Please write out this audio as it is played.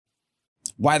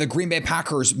why the Green Bay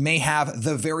Packers may have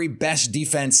the very best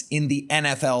defense in the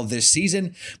NFL this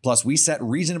season. Plus, we set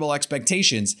reasonable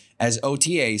expectations as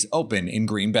OTAs open in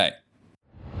Green Bay.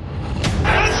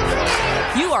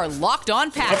 You are Locked On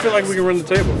Packers. I feel like we can run the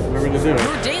table. We're going to do it.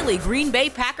 Your daily Green Bay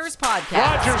Packers podcast.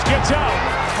 Rodgers gets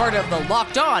out. Part of the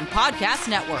Locked On Podcast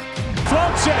Network.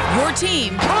 Floats it. Your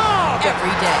team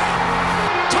every day.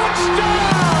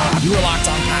 Touchdown! You are Locked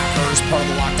On Packers, part of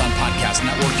the Locked On Podcast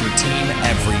Network, your team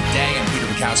every day. I'm Peter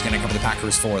Bukowski, and I cover the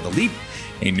Packers for The Leap,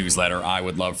 a newsletter I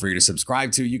would love for you to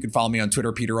subscribe to. You can follow me on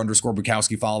Twitter,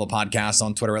 Peter_Bukowski. Follow the podcast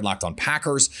on Twitter at Locked On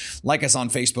Packers. Like us on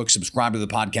Facebook, subscribe to the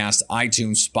podcast,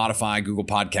 iTunes, Spotify, Google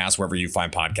Podcasts, wherever you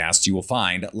find podcasts, you will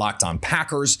find Locked On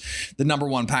Packers, the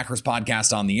 #1 Packers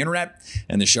podcast on the internet,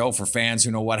 and the show for fans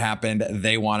who know what happened.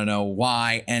 They want to know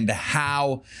why and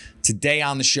how. Today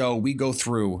on the show, we go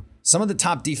through some of the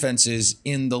top defenses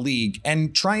in the league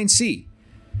and try and see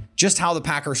just how the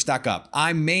Packers stack up.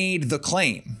 I made the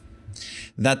claim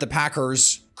that the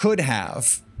Packers could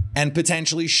have and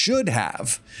potentially should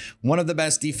have one of the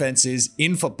best defenses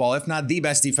in football, if not the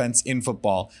best defense in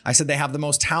football. I said they have the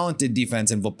most talented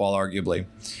defense in football, arguably.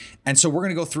 And so we're going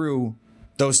to go through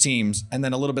those teams. And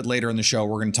then a little bit later in the show,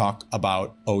 we're going to talk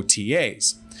about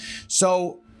OTAs.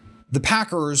 So the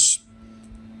Packers,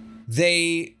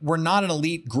 they were not an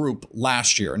elite group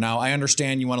last year. Now, I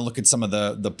understand you want to look at some of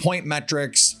the point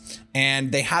metrics,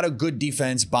 and they had a good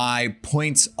defense by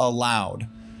points allowed.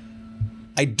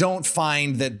 I don't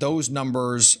find that those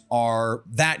numbers are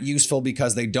that useful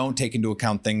because they don't take into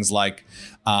account things like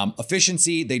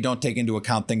efficiency. They don't take into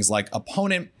account things like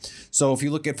opponent. So if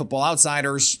you look at Football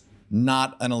Outsiders,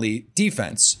 not an elite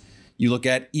defense. You look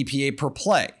at EPA per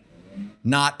play,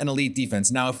 not an elite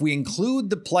defense. Now, if we include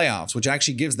the playoffs, which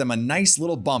actually gives them a nice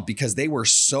little bump because they were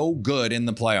so good in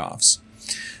the playoffs,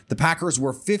 the Packers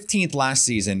were 15th last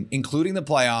season, including the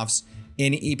playoffs,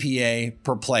 in EPA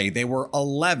per play. They were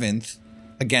 11th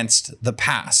against the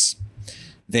pass.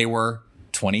 They were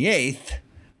 28th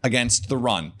against the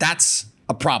run. That's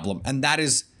a problem. And that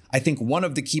is, I think, one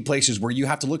of the key places where you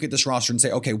have to look at this roster and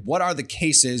say, okay, what are the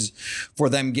cases for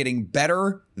them getting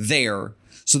better there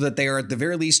so that they are at the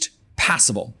very least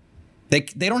passable? They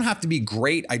don't have to be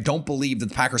great. I don't believe that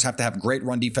the Packers have to have great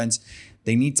run defense.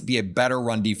 They need to be a better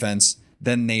run defense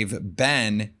than they've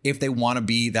been if they want to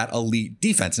be that elite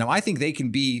defense. Now, I think they can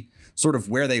be sort of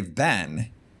where they've been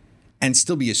and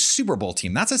still be a Super Bowl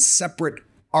team. That's a separate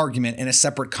argument and a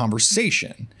separate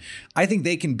conversation. I think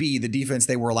they can be the defense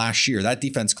they were last year. That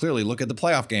defense, clearly, look at the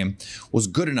playoff game, was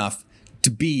good enough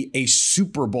to be a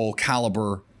Super Bowl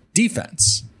caliber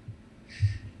defense.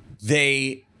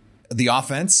 The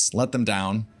offense let them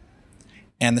down,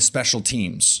 and the special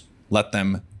teams let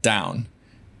them down.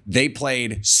 They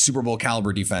played Super Bowl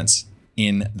caliber defense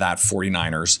in that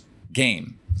 49ers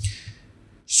game.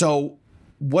 So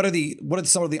what are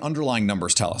some of the underlying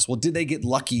numbers tell us? Well, did they get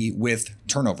lucky with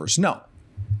turnovers? No.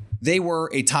 They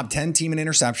were a top 10 team in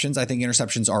interceptions. I think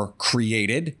interceptions are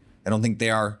created. I don't think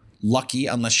they are lucky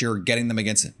unless you're getting them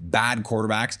against bad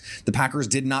quarterbacks. The Packers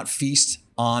did not feast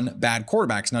on bad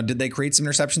quarterbacks. Now, did they create some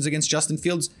interceptions against Justin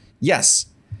Fields? Yes.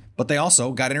 But they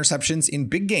also got interceptions in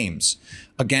big games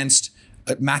against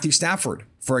Matthew Stafford,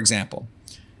 for example.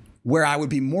 Where I would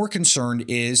be more concerned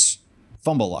is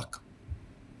fumble luck.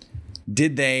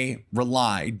 Did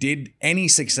any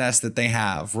success that they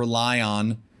have rely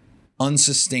on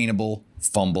unsustainable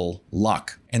fumble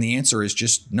luck? And the answer is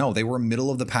just no. They were a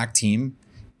middle of the pack team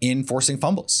in forcing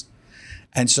fumbles.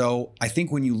 And so I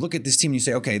think when you look at this team, you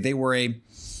say, okay, they were a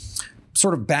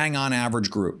sort of bang on average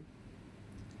group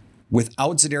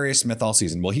without Za'Darius Smith all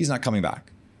season. Well, he's not coming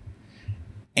back.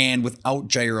 And without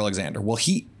Jair Alexander. Well,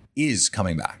 he is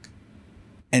coming back.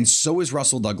 And so is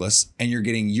Russell Douglas. And you're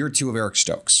getting year 2 of Eric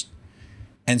Stokes.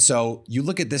 And so you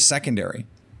look at this secondary.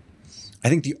 I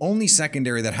think the only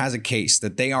secondary that has a case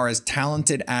that they are as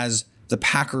talented as the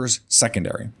Packers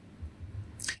secondary.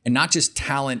 And not just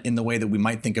talent in the way that we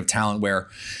might think of talent where,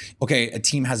 okay, a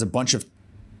team has a bunch of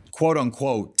quote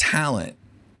unquote talent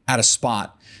at a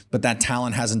spot, but that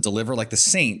talent hasn't delivered. Like the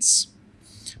Saints,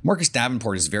 Marcus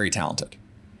Davenport is very talented,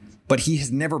 but he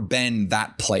has never been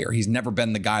that player. He's never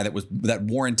been the guy that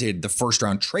warranted the first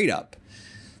round trade up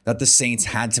that the Saints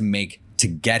had to make to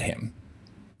get him.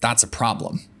 That's a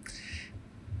problem.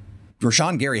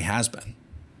 Rashawn Gary has been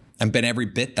and been every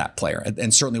bit that player,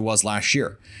 and certainly was last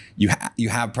year. You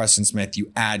have Preston Smith,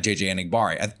 you add JJ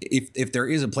Enagbare. If there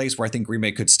is a place where I think Green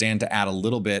Bay could stand to add a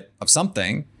little bit of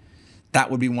something, that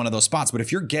would be one of those spots. But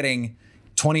if you're getting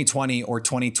 2020 or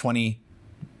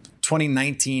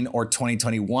 2019 or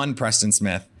 2021 Preston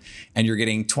Smith, and you're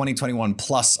getting 2021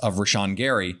 plus of Rashawn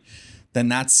Gary, then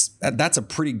that's a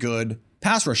pretty good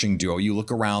pass rushing duo. You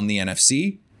look around the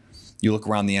NFC, you look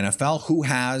around the NFL, who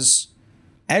has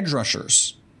edge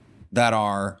rushers that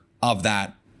are of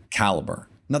that caliber?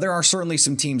 Now, there are certainly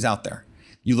some teams out there.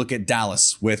 You look at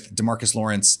Dallas with DeMarcus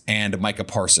Lawrence and Micah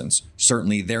Parsons.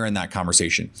 Certainly they're in that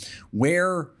conversation.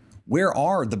 Where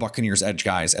are the Buccaneers edge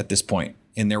guys at this point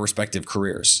in their respective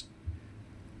careers?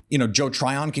 Joe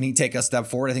Tryon, can he take a step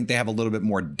forward? I think they have a little bit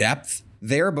more depth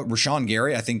there, but Rashawn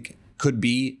Gary, I think, could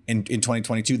be in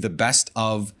 2022 the best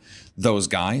of those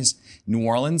guys. New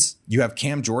Orleans, you have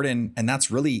Cam Jordan, and that's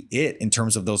really it in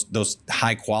terms of those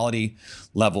high quality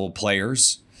level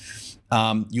players.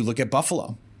 You look at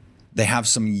Buffalo. They have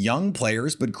some young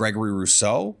players, but Gregory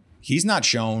Rousseau, he's not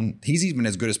shown he's even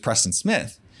as good as Preston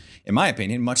Smith, in my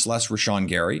opinion, much less Rashawn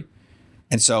Gary.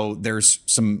 And so there's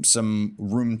some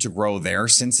room to grow there.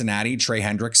 Cincinnati, Trey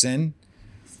Hendrickson.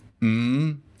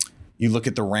 You look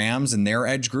at the Rams and their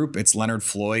edge group. It's Leonard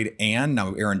Floyd, and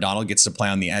now Aaron Donald gets to play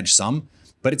on the edge some,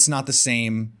 but it's not the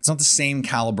same. It's not the same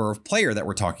caliber of player that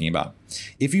we're talking about.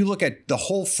 If you look at the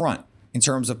whole front in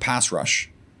terms of pass rush,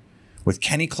 with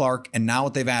Kenny Clark and now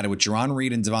what they've added with Jarran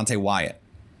Reed and Devontae Wyatt,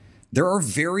 there are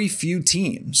very few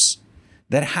teams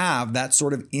that have that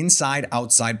sort of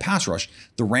inside-outside pass rush.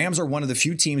 The Rams are one of the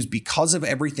few teams because of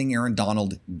everything Aaron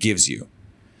Donald gives you.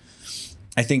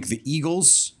 I think the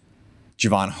Eagles,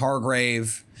 Javon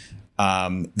Hargrave,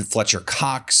 the Fletcher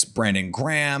Cox, Brandon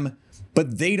Graham,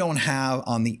 but they don't have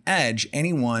on the edge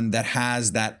anyone that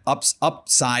has that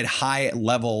upside high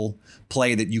level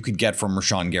play that you could get from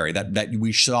Rashawn Gary, that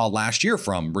we saw last year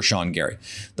from Rashawn Gary.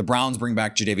 The Browns bring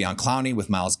back Jadeveon Clowney with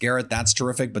Myles Garrett. That's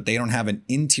terrific, but they don't have an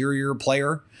interior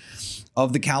player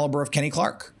of the caliber of Kenny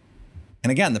Clark. And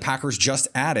again, the Packers just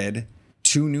added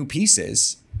 2 new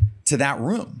pieces to that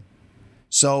room.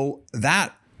 So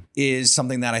that is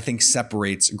something that I think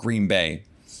separates Green Bay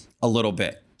a little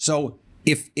bit. So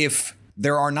if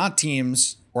there are not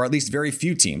teams, or at least very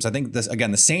few teams, I think this,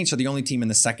 again, the Saints are the only team in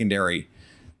the secondary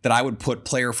that I would put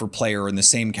player for player in the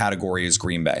same category as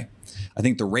Green Bay. I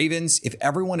think the Ravens, if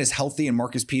everyone is healthy and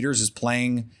Marcus Peters is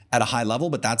playing at a high level,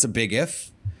 but that's a big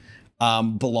if,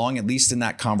 belong at least in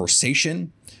that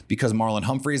conversation because Marlon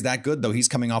Humphrey is that good, though he's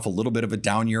coming off a little bit of a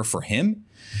down year for him.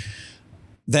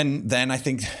 Then I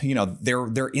think,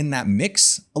 they're in that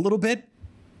mix a little bit.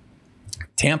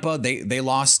 Tampa, they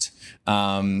lost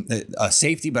a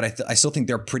safety, but I still think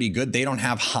they're pretty good. They don't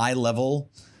have high level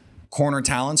corner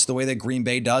talents the way that Green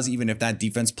Bay does, even if that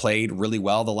defense played really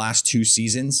well the last 2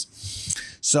 seasons.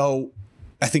 So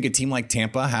I think a team like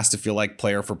Tampa has to feel like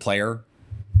player for player,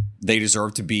 they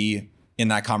deserve to be in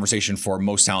that conversation for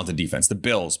most talented defense. The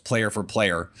Bills, player for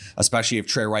player, especially if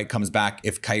Trey Wright comes back,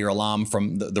 if Khair Alam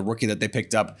from the rookie that they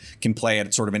picked up can play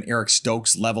at sort of an Eric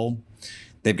Stokes level.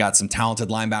 They've got some talented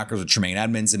linebackers with Tremaine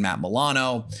Edmonds and Matt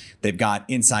Milano. They've got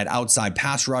inside-outside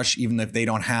pass rush, even if they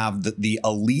don't have the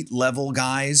elite level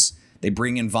guys. They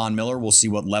bring in Von Miller. We'll see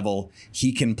what level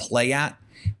he can play at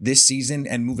this season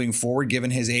and moving forward, given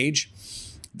his age.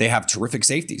 They have terrific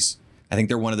safeties. I think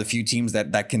they're one of the few teams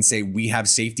that can say we have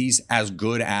safeties as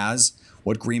good as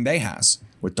what Green Bay has,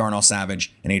 with Darnell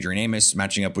Savage and Adrian Amos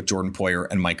matching up with Jordan Poyer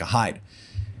and Micah Hyde.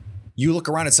 You look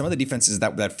around at some of the defenses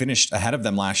that finished ahead of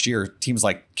them last year, teams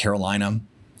like Carolina,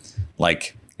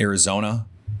 like Arizona,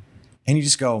 and you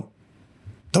just go,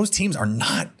 those teams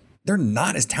they're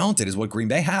not as talented as what Green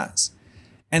Bay has.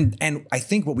 And I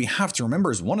think what we have to remember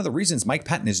is one of the reasons Mike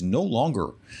Patton is no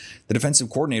longer the defensive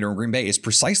coordinator in Green Bay is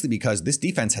precisely because this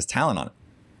defense has talent on it.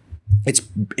 It's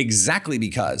exactly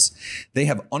because they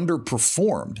have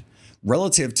underperformed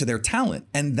relative to their talent.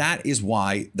 And that is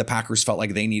why the Packers felt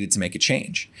like they needed to make a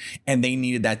change. And they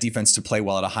needed that defense to play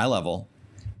well at a high level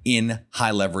in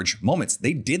high leverage moments.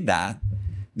 They did that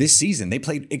this season. They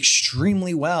played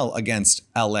extremely well against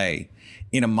LA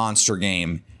in a monster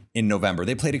game in November.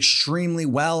 They played extremely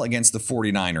well against the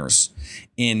 49ers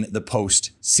in the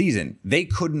postseason. They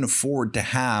couldn't afford to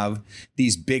have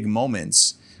these big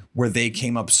moments where they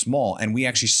came up small. And we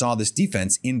actually saw this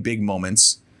defense in big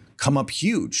moments come up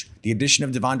huge. The addition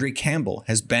of Devondre Campbell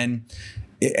has been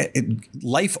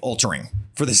life-altering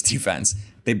for this defense.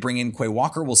 They bring in Quay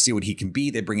Walker. We'll see what he can be.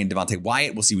 They bring in Devontae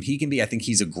Wyatt. We'll see what he can be. I think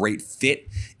he's a great fit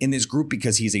in this group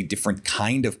because he's a different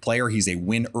kind of player. He's a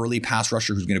win early pass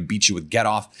rusher who's going to beat you with get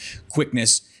off,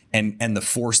 quickness, and the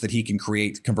force that he can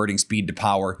create, converting speed to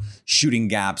power, shooting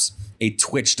gaps, a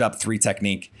twitched up 3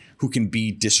 technique who can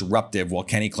be disruptive while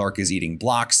Kenny Clark is eating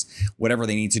blocks, whatever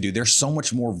they need to do. They're so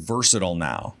much more versatile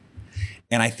now.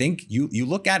 And I think you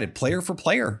look at it player for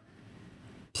player,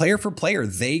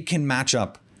 they can match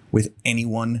up with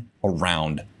anyone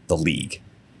around the league.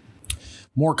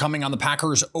 More coming on the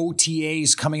Packers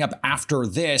OTAs coming up after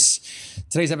this.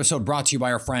 Today's episode brought to you by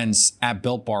our friends at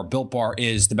Built Bar. Built Bar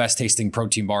is the best tasting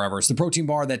protein bar ever. It's the protein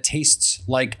bar that tastes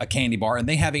like a candy bar, and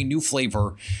they have a new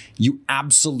flavor you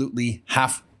absolutely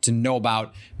have to know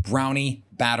about: brownie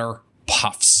batter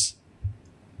puffs.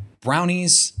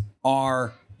 Brownies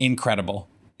are incredible,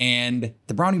 and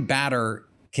the brownie batter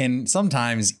can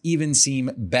sometimes even seem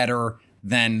better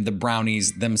than the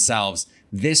brownies themselves.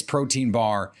 This protein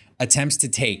bar attempts to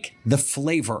take the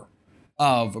flavor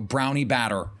of brownie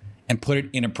batter and put it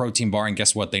in a protein bar, and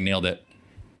guess what? They nailed it.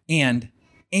 And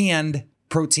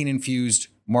protein infused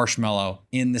marshmallow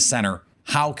in the center.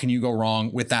 How can you go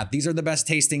wrong with that? These are the best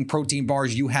tasting protein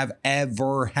bars you have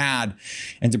ever had.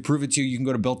 And to prove it to you, you can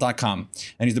go to built.com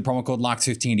and use the promo code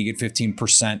LOCKED15 to get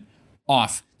 15%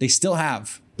 off. They still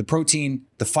have the protein,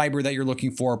 the fiber that you're looking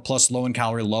for, plus low in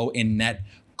calorie, low in net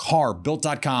carb.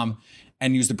 Built.com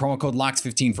and use the promo code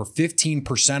LOCKED15 for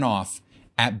 15% off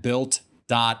at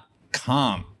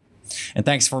built.com. And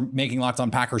thanks for making Locked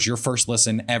On Packers your first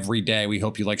listen every day. We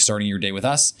hope you like starting your day with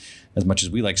us as much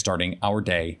as we like starting our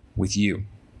day with you.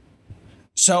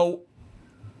 So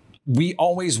we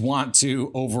always want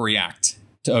to overreact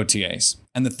to OTAs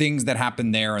and the things that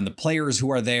happen there, and the players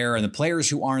who are there, and the players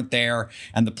who aren't there,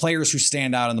 and the players who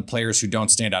stand out and the players who don't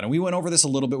stand out. And we went over this a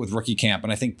little bit with rookie camp,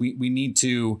 and I think we need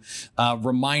to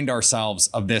remind ourselves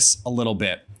of this a little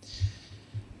bit.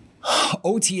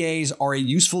 OTAs are a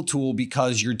useful tool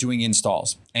because you're doing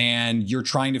installs and you're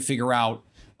trying to figure out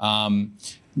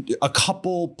a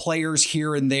couple players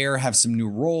here and there have some new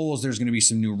roles. There's going to be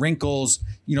some new wrinkles.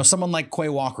 You know, someone like Quay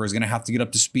Walker is going to have to get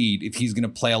up to speed if he's going to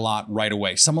play a lot right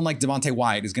away. Someone like Devontae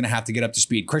Wyatt is going to have to get up to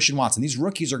speed. Christian Watson, these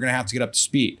rookies are going to have to get up to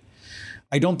speed.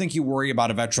 I don't think you worry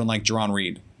about a veteran like Jarran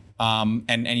Reed.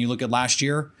 And you look at last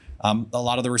year, a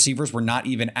lot of the receivers were not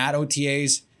even at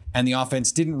OTAs, and the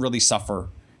offense didn't really suffer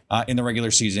in the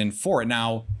regular season for it.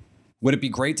 Now, would it be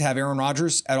great to have Aaron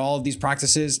Rodgers at all of these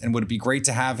practices? And would it be great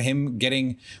to have him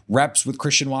getting reps with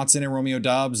Christian Watson and Romeo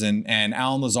Doubs and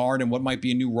Allen Lazard and what might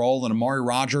be a new role and Amari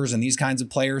Rodgers and these kinds of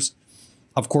players?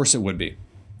 Of course it would be.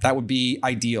 That would be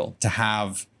ideal to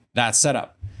have that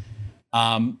setup.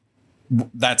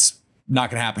 That's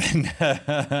not going to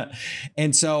happen.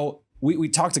 And so we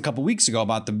talked a couple weeks ago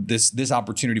about this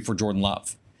opportunity for Jordan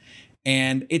Love.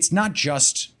 And it's not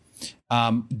just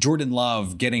Jordan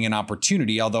Love getting an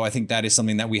opportunity, although I think that is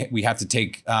something that we have to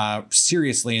take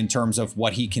seriously in terms of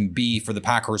what he can be for the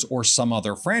Packers or some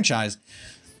other franchise.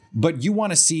 But you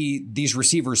want to see these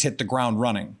receivers hit the ground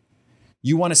running.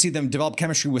 You want to see them develop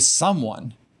chemistry with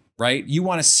someone, right? You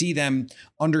want to see them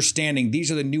understanding these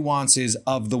are the nuances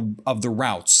of the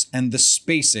routes and the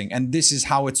spacing, and this is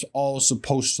how it's all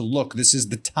supposed to look. This is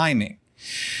the timing.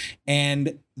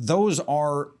 And those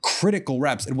are critical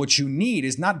reps. And what you need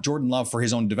is not Jordan Love for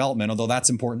his own development, although that's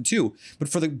important too, but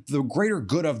for the greater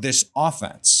good of this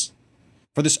offense.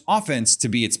 For this offense to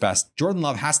be its best, Jordan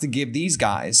Love has to give these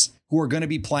guys who are going to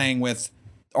be playing with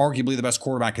arguably the best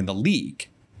quarterback in the league,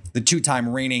 the two-time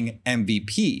reigning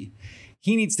MVP,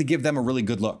 he needs to give them a really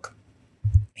good look.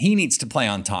 He needs to play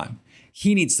on time.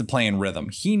 He needs to play in rhythm.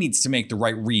 He needs to make the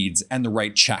right reads and the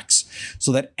right checks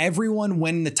so that everyone,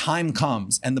 when the time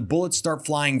comes and the bullets start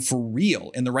flying for real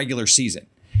in the regular season,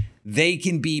 they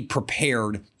can be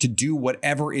prepared to do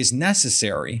whatever is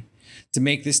necessary to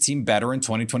make this team better in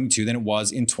 2022 than it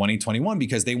was in 2021,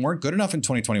 because they weren't good enough in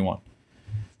 2021.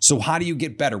 So how do you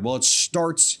get better? Well, it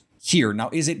starts here. Now,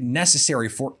 is it necessary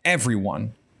for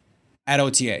everyone at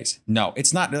OTAs? No,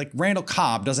 it's not. Like Randall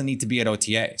Cobb doesn't need to be at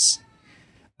OTAs.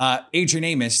 Adrian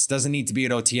Amos doesn't need to be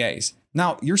at OTAs.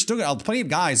 Now, you're still going to, plenty of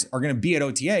guys are going to be at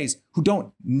OTAs who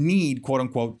don't need, quote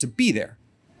unquote, to be there.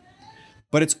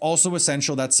 But it's also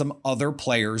essential that some other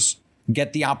players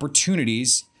get the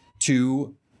opportunities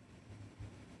to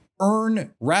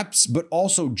earn reps, but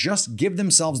also just give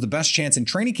themselves the best chance in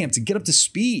training camp to get up to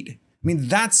speed. I mean,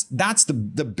 that's the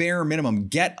bare minimum.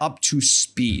 Get up to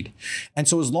speed. And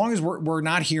so as long as we're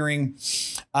not hearing,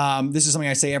 this is something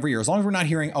I say every year, as long as we're not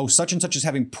hearing, oh, such and such is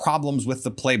having problems with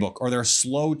the playbook or they're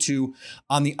slow to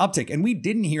on the uptick. And we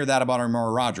didn't hear that about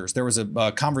Amari Rodgers. There was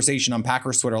a conversation on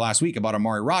Packers Twitter last week about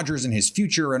Amari Rodgers and his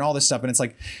future and all this stuff. And it's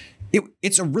like,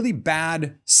 it's a really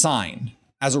bad sign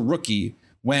as a rookie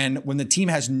when the team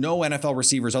has no NFL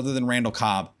receivers other than Randall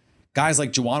Cobb. Guys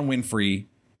like Juwann Winfree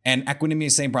and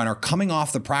Equanimeous St. Brown are coming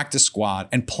off the practice squad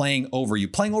and playing over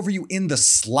you in the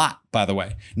slot, by the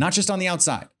way, not just on the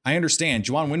outside. I understand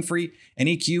Juwann Winfree and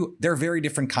EQ, they're very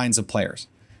different kinds of players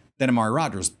than Amari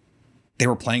Rodgers. They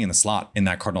were playing in the slot in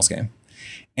that Cardinals game.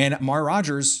 And Amari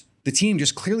Rodgers, the team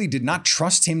just clearly did not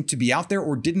trust him to be out there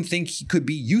or didn't think he could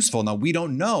be useful. Now, we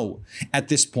don't know at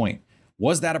this point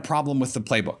Was that a problem with the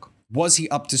playbook? Was he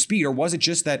up to speed, or was it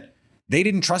just that they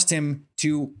didn't trust him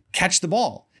to catch the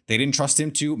ball? They didn't trust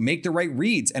him to make the right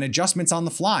reads and adjustments on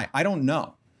the fly. I don't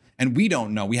know. And we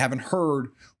don't know. We haven't heard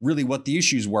really what the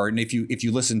issues were. And if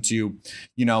you listen to,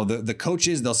 the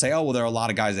coaches, they'll say, oh, well, there are a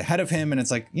lot of guys ahead of him. And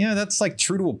it's like, yeah, that's like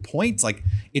true to a point. Like,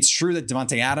 it's true that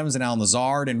Davante Adams and Allen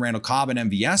Lazard and Randall Cobb and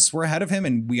MVS were ahead of him.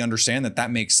 And we understand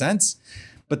that makes sense.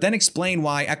 But then explain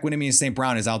why Equanimeous St.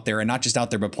 Brown is out there, and not just out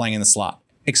there, but playing in the slot.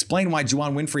 Explain why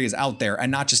Juwan Winfrey is out there and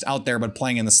not just out there, but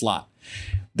playing in the slot.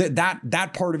 That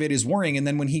part of it is worrying. And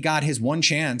then when he got his one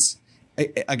chance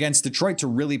against Detroit to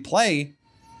really play,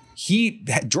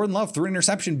 Jordan Love threw an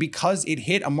interception because it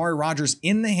hit Amari Rodgers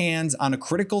in the hands on a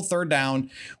critical third down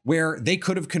where they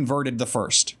could have converted the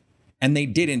first. And they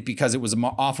didn't because it was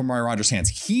off Amari Rodgers'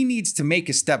 hands. He needs to make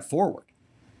a step forward.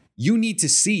 You need to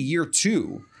see year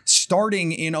 2,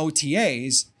 starting in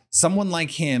OTAs, someone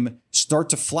like him start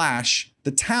to flash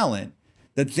the talent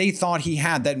that they thought he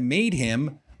had that made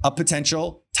him a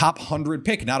potential top 100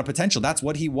 pick. Not a potential. That's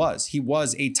what he was. He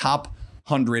was a top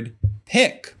 100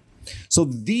 pick. So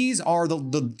these are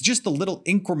just the little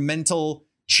incremental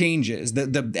changes,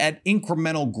 that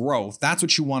incremental growth. That's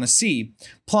what you want to see.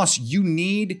 Plus, you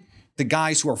need the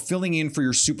guys who are filling in for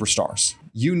your superstars.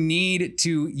 You need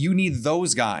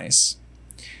those guys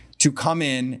to come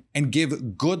in and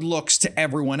give good looks to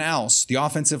everyone else. The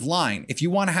offensive line. If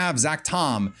you want to have Zach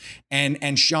Tom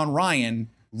and Sean Ryan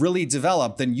really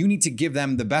develop, then you need to give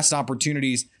them the best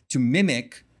opportunities to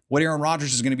mimic what Aaron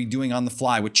Rodgers is going to be doing on the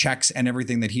fly with checks and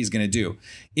everything that he's going to do.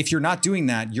 If you're not doing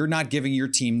that, you're not giving your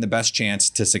team the best chance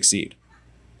to succeed.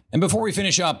 And before we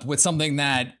finish up with something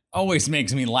that always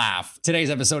makes me laugh, today's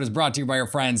episode is brought to you by our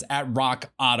friends at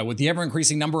Rock Auto. With the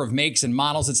ever-increasing number of makes and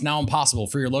models, it's now impossible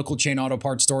for your local chain auto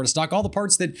parts store to stock all the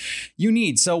parts that you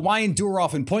need. So why endure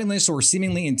often pointless or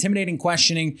seemingly intimidating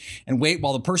questioning and wait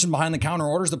while the person behind the counter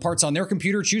orders the parts on their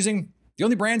computer, choosing the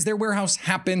only brands their warehouse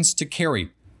happens to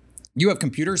carry? You have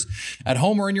computers at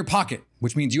home or in your pocket,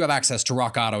 which means you have access to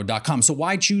rockauto.com. So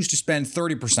why choose to spend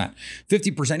 30%,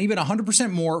 50%, even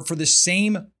 100% more for the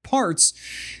same parts?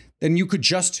 Then you could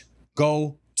just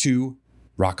go to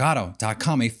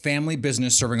rockauto.com, a family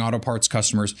business serving auto parts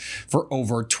customers for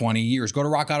over 20 years. Go to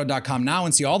rockauto.com now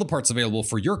and see all the parts available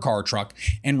for your car or truck,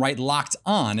 and write Locked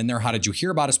On in their How Did You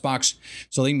Hear About Us box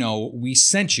so they know we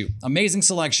sent you. Amazing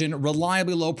selection,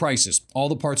 reliably low prices, all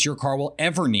the parts your car will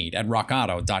ever need at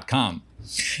rockauto.com.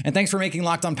 And thanks for making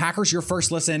Locked On Packers your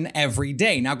first listen every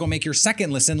day. Now go make your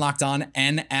second listen Locked On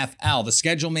NFL. The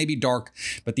schedule may be dark,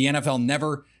 but the NFL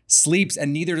never sleeps,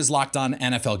 and neither does Locked On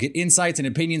NFL. Get insights and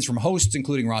opinions from hosts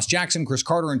including Ross Jackson, Chris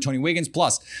Carter, and Tony Wiggins,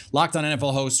 plus Locked On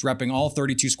NFL hosts repping all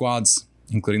 32 squads,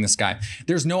 including this guy.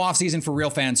 There's no offseason for real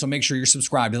fans, so make sure you're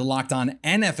subscribed to the Locked On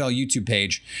NFL YouTube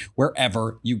page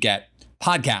wherever you get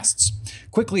podcasts.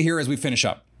 Quickly here as we finish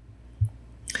up,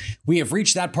 we have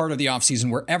reached that part of the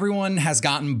offseason where everyone has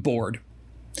gotten bored,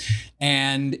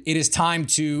 and it is time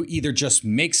to either just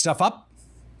make stuff up,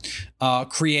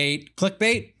 create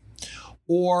clickbait,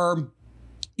 or,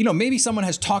 maybe someone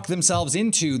has talked themselves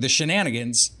into the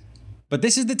shenanigans. But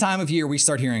this is the time of year we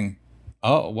start hearing,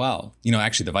 oh, well,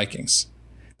 actually the Vikings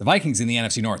in the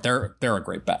NFC North, they're a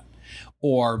great bet.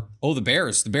 Or, oh, the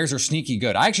Bears are sneaky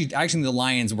good. I actually think the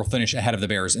Lions will finish ahead of the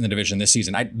Bears in the division this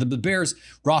season. The Bears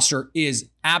roster is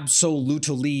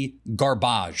absolutely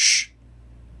garbage.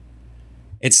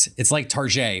 It's like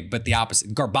Tarjay, but the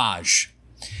opposite, garbage.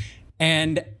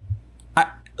 And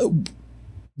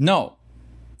no.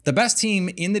 The best team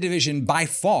in the division by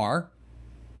far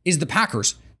is the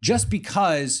Packers. Just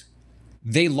because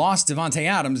they lost Davante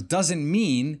Adams doesn't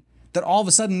mean that all of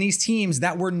a sudden these teams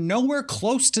that were nowhere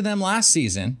close to them last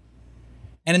season,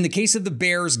 and in the case of the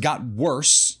Bears, got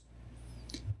worse.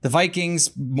 The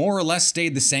Vikings more or less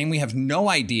stayed the same. We have no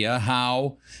idea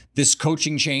how this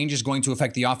coaching change is going to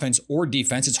affect the offense or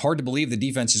defense. It's hard to believe the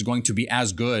defense is going to be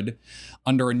as good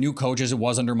under a new coach as it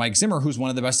was under Mike Zimmer, who's one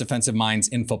of the best defensive minds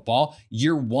in football.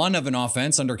 Year one of an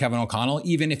offense under Kevin O'Connell,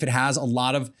 even if it has a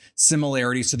lot of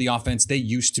similarities to the offense they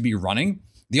used to be running.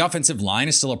 The offensive line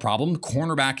is still a problem.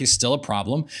 Cornerback is still a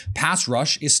problem. Pass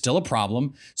rush is still a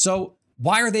problem. So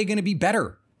why are they going to be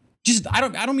better? I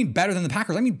don't mean better than the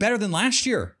Packers. I mean better than last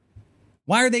year.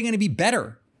 Why are they going to be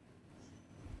better?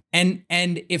 And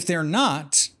if they're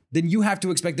not, then you have to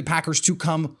expect the Packers to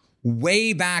come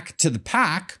way back to the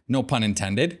pack, no pun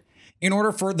intended, in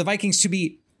order for the Vikings to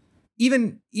be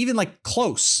even like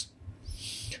close.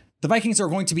 The Vikings are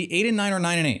going to be 8-9 or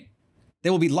 9-8. They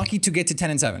will be lucky to get to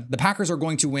 10-7. The Packers are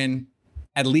going to win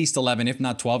at least 11, if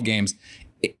not 12 games,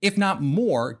 if not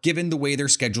more, given the way their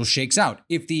schedule shakes out.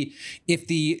 If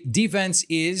the defense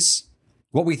is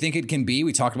what we think it can be.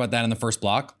 We talked about that in the first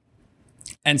block.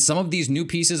 And some of these new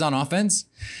pieces on offense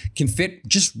can fit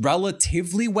just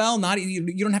relatively well.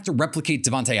 You don't have to replicate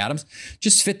Davante Adams.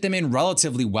 Just fit them in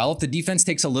relatively well. If the defense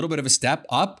takes a little bit of a step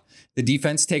up, the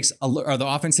offense takes a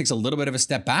little bit of a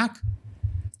step back,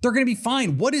 they're going to be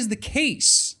fine. What is the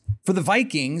case for the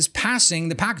Vikings passing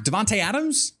the Packers? Davante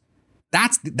Adams?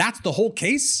 That's the whole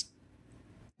case?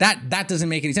 That doesn't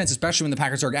make any sense, especially when the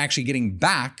Packers are actually getting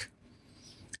back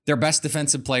their best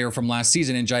defensive player from last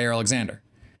season in Jair Alexander.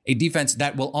 A defense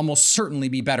that will almost certainly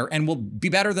be better and will be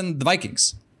better than the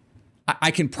Vikings.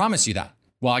 I can promise you that.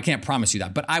 Well, I can't promise you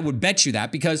that, but I would bet you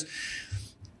that because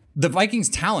the Vikings'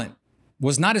 talent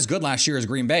was not as good last year as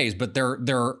Green Bay's, but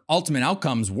their ultimate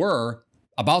outcomes were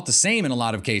about the same in a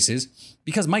lot of cases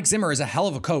because Mike Zimmer is a hell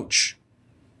of a coach.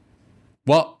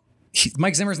 Well,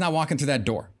 Mike Zimmer's not walking through that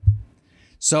door.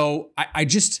 So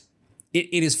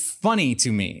it is funny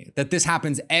to me that this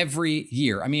happens every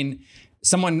year. I mean,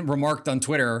 someone remarked on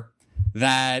Twitter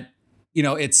that,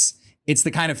 it's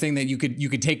the kind of thing that you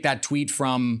could take that tweet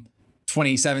from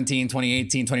 2017,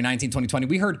 2018, 2019,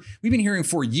 2020. We've been hearing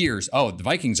for years, oh, the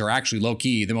Vikings are actually low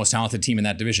key the most talented team in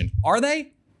that division. Are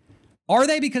they? Are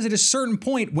they? Because at a certain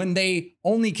point when they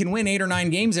only can win 8 or 9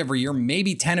 games every year,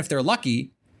 maybe 10 if they're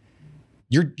lucky,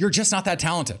 you're just not that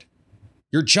talented.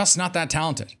 You're just not that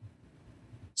talented.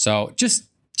 So just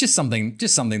something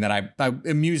that I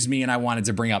amused me and I wanted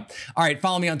to bring up. All right,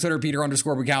 follow me on Twitter,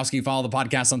 Peter_Bukowski. Follow the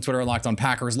podcast on Twitter, Locked On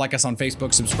Packers. Like us on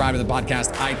Facebook. Subscribe to the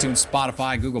podcast, iTunes,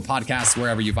 Spotify, Google Podcasts,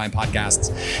 wherever you find podcasts.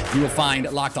 You will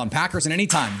find Locked On Packers. And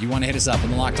anytime you want to hit us up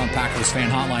on the Locked On Packers fan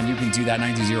hotline, you can do that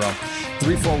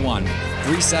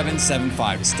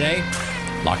 920-341-3775. Stay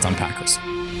Locked On Packers.